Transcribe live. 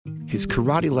his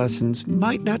karate lessons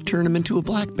might not turn him into a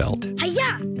black belt.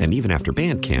 Hi-ya! And even after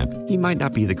band camp, he might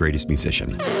not be the greatest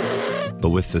musician.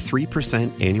 But with the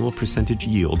 3% annual percentage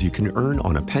yield you can earn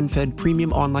on a PenFed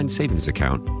premium online savings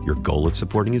account, your goal of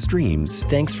supporting his dreams...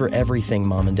 Thanks for everything,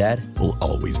 Mom and Dad. ...will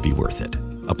always be worth it.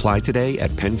 Apply today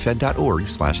at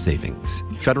PenFed.org/savings.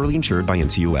 Federally insured by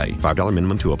NCUA. $5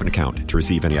 minimum to open account. To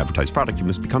receive any advertised product, you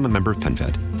must become a member of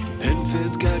PenFed.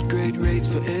 PenFed's got great rates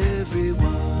for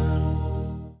everyone.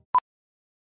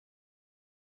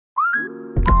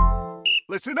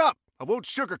 Listen up. I won't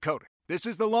sugarcoat it. This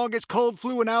is the longest cold,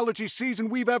 flu, and allergy season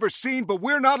we've ever seen, but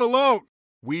we're not alone.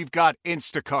 We've got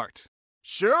Instacart.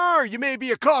 Sure, you may be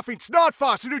a coughing snot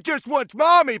faucet who just wants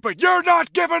mommy, but you're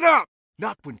not giving up.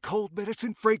 Not when cold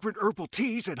medicine, fragrant herbal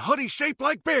teas, and honey shaped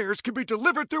like bears can be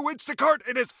delivered through Instacart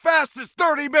in as fast as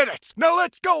 30 minutes. Now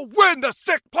let's go win the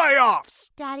sick playoffs.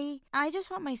 Daddy, I just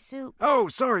want my soup. Oh,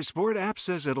 sorry, Sport. App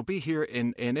says it'll be here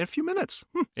in a few minutes.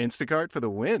 Instacart for the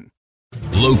win.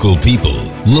 Local people,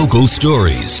 local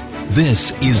stories.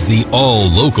 This is the All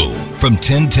Local from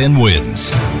 1010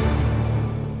 Wins.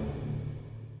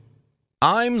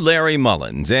 I'm Larry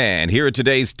Mullins, and here are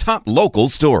today's top local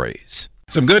stories.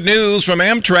 Some good news from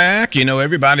Amtrak. You know,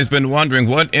 everybody's been wondering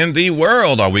what in the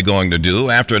world are we going to do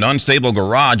after an unstable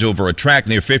garage over a track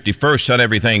near 51st shut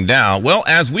everything down. Well,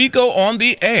 as we go on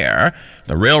the air,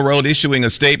 the railroad issuing a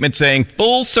statement saying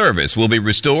full service will be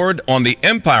restored on the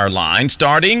Empire Line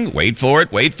starting, wait for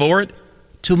it,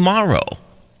 tomorrow.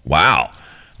 Wow.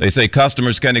 They say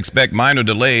customers can expect minor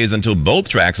delays until both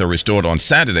tracks are restored on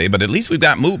Saturday, but at least we've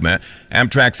got movement.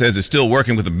 Amtrak says it's still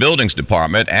working with the buildings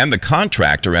department and the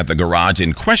contractor at the garage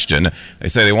in question. They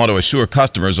say they want to assure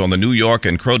customers on the New York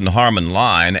and Croton-Harmon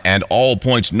line and all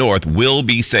points north will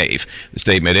be safe. The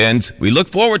statement ends, "We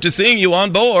look forward to seeing you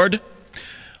on board."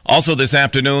 Also this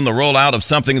afternoon, the rollout of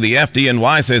something the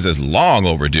FDNY says is long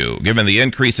overdue. Given the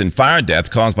increase in fire deaths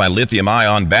caused by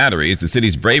lithium-ion batteries, the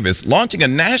city's bravest launching a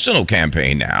national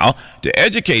campaign now to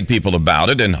educate people about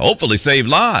it and hopefully save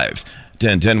lives.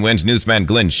 1010 Wins newsman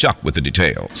Glenn Schuck with the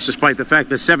details. Despite the fact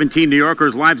that 17 New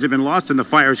Yorkers' lives have been lost in the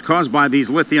fires caused by these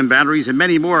lithium batteries and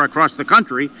many more across the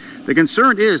country, the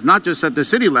concern is not just at the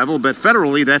city level, but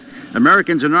federally that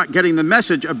Americans are not getting the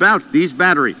message about these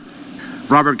batteries.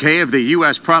 Robert Kay of the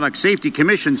U.S. Product Safety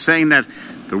Commission saying that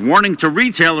the warning to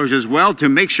retailers as well to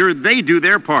make sure they do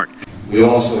their part. We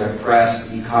also have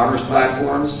pressed e-commerce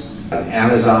platforms,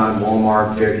 Amazon,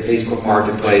 Walmart, Facebook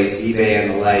Marketplace, eBay,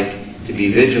 and the like, to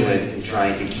be vigilant in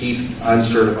trying to keep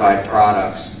uncertified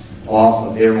products off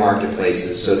of their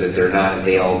marketplaces so that they're not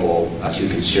available to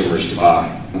consumers to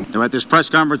buy. Now, at this press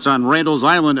conference on Randall's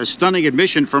Island, a stunning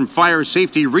admission from Fire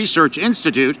Safety Research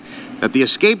Institute that the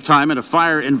escape time at a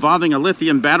fire involving a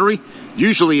lithium battery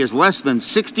usually is less than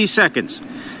 60 seconds.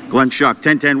 Glenn Schuck,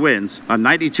 1010 Wins on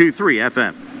 92.3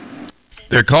 FM.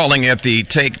 They're calling it the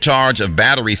Take Charge of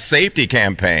Battery Safety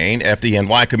campaign.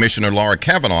 FDNY Commissioner Laura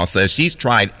Kavanaugh says she's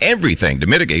tried everything to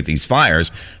mitigate these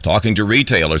fires, talking to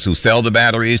retailers who sell the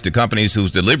batteries, to companies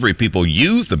whose delivery people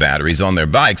use the batteries on their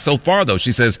bikes. So far, though,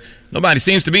 she says nobody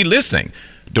seems to be listening.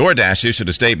 DoorDash issued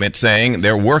a statement saying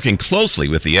they're working closely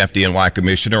with the FDNY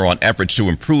Commissioner on efforts to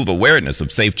improve awareness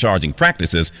of safe charging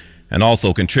practices and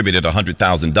also contributed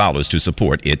 $100,000 to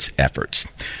support its efforts.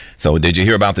 So did you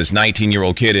hear about this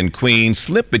 19-year-old kid in Queens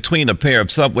slipped between a pair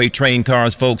of subway train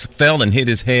cars, folks, fell and hit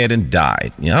his head and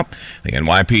died? Yep. The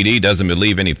NYPD doesn't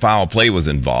believe any foul play was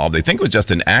involved. They think it was just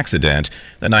an accident.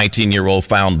 The 19-year-old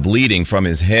found bleeding from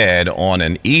his head on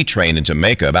an E-train in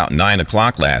Jamaica about 9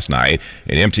 o'clock last night.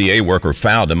 An MTA worker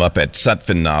found him up at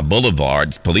Sutphin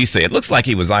Boulevard. Police say it looks like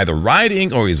he was either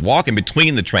riding or he's walking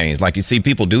between the trains, like you see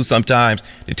people do sometimes.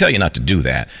 They tell you not to do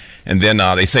that. And then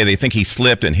they say they think he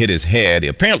slipped and hit his head. He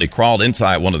apparently crawled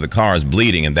inside one of the cars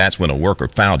bleeding, and that's when a worker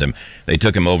found him. They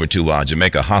took him over to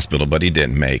Jamaica Hospital, but he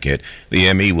didn't make it.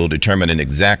 The ME will determine an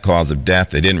exact cause of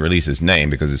death. They didn't release his name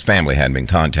because his family hadn't been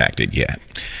contacted yet.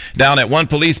 Down at One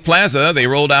Police Plaza, they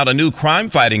rolled out a new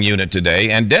crime-fighting unit today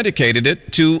and dedicated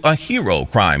it to a hero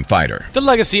crime fighter. The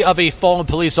legacy of a fallen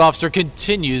police officer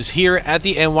continues here at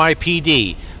the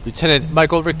NYPD. Lieutenant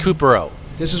Michael Recupero.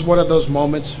 This is one of those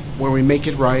moments where we make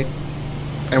it right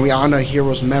and we honor a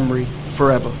hero's memory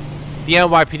forever. The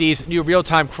NYPD's new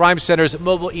real-time crime center's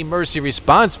mobile emergency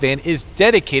response van is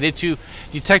dedicated to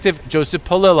Detective Joseph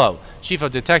Palillo, Chief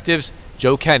of Detectives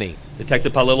Joe Kenny.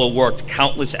 Detective Palillo worked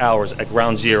countless hours at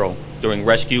Ground Zero during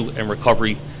rescue and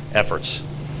recovery efforts.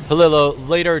 Palillo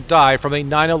later died from a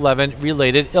 9/11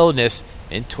 related illness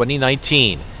in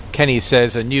 2019. Kenny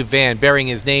says a new van bearing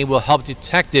his name will help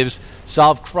detectives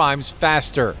solve crimes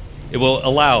faster. It will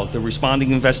allow the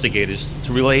responding investigators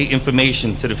to relay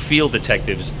information to the field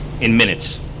detectives in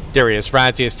minutes. Darius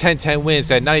Franzi is 1010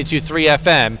 Wins at 92.3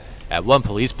 FM at One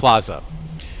Police Plaza.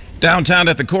 Downtown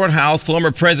at the courthouse,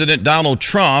 former President Donald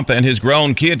Trump and his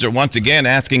grown kids are once again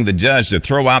asking the judge to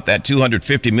throw out that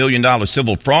 $250 million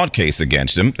civil fraud case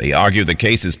against him. They argue the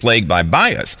case is plagued by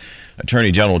bias.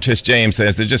 Attorney General Tish James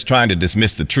says they're just trying to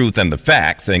dismiss the truth and the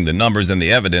facts, saying the numbers and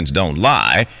the evidence don't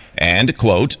lie. And,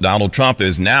 quote, Donald Trump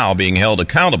is now being held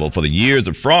accountable for the years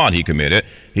of fraud he committed.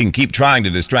 He can keep trying to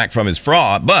distract from his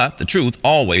fraud, but the truth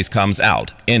always comes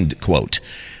out, end quote.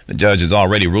 The judge has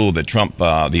already ruled that Trump,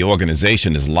 the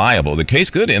organization, is liable. The case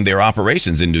could end their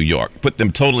operations in New York, put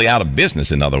them totally out of business,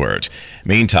 in other words.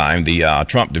 Meantime, the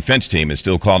Trump defense team is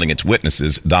still calling its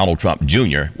witnesses. Donald Trump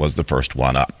Jr. was the first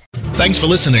one up. Thanks for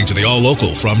listening to the All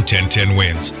Local from 1010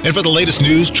 Wins. And for the latest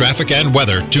news, traffic, and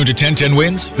weather, tune to 1010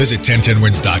 Wins, visit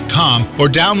 1010wins.com, or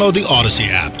download the Odyssey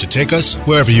app to take us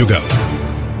wherever you go.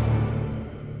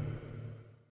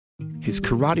 His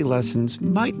karate lessons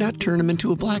might not turn him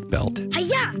into a black belt.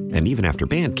 Hi-ya! And even after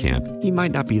band camp, he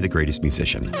might not be the greatest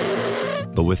musician.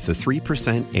 But with the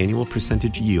 3% annual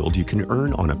percentage yield you can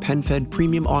earn on a PenFed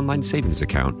premium online savings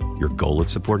account, your goal of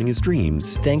supporting his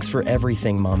dreams... Thanks for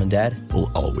everything, Mom and Dad.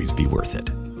 ...will always be worth it.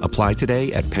 Apply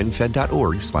today at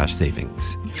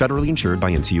PenFed.org/savings. Federally insured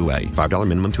by NCUA. $5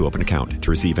 minimum to open account. To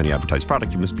receive any advertised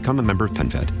product, you must become a member of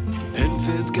PenFed.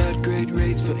 PenFed's got great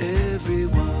rates for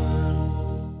everyone.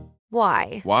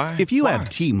 Why? Why? If you have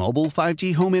T-Mobile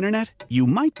 5G home internet, you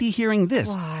might be hearing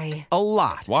this Why? a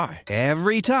lot. Why?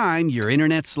 Every time your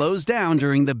internet slows down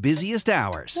during the busiest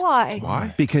hours. Why?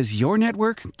 Why? Because your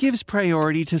network gives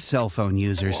priority to cell phone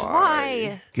users.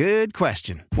 Why? Good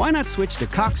question. Why not switch to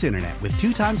Cox Internet with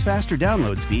 2 times faster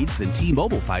download speeds than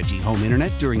T-Mobile 5G home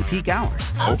internet during peak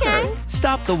hours? Okay.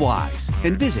 Stop the whys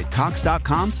and visit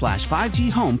cox.com/5G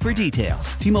home for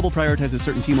details. T-Mobile prioritizes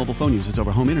certain T-Mobile phone users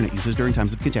over home internet users during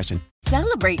times of congestion.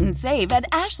 Celebrate and save at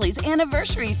Ashley's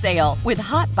Anniversary Sale. With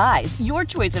Hot Buys, your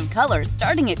choice of colors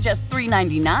starting at just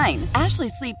 $3.99. Ashley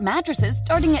Sleep mattresses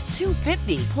starting at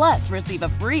 $2.50. Plus, receive a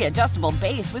free adjustable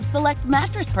base with select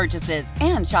mattress purchases.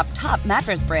 And shop top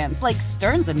mattress brands like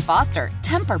Stearns & Foster,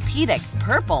 Tempur-Pedic,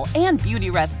 Purple, and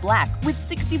Beautyrest Black with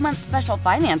 60-month special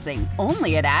financing.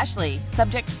 Only at Ashley.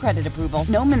 Subject to credit approval.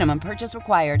 No minimum purchase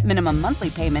required. Minimum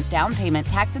monthly payment, down payment,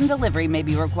 tax, and delivery may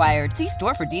be required. See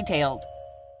store for details.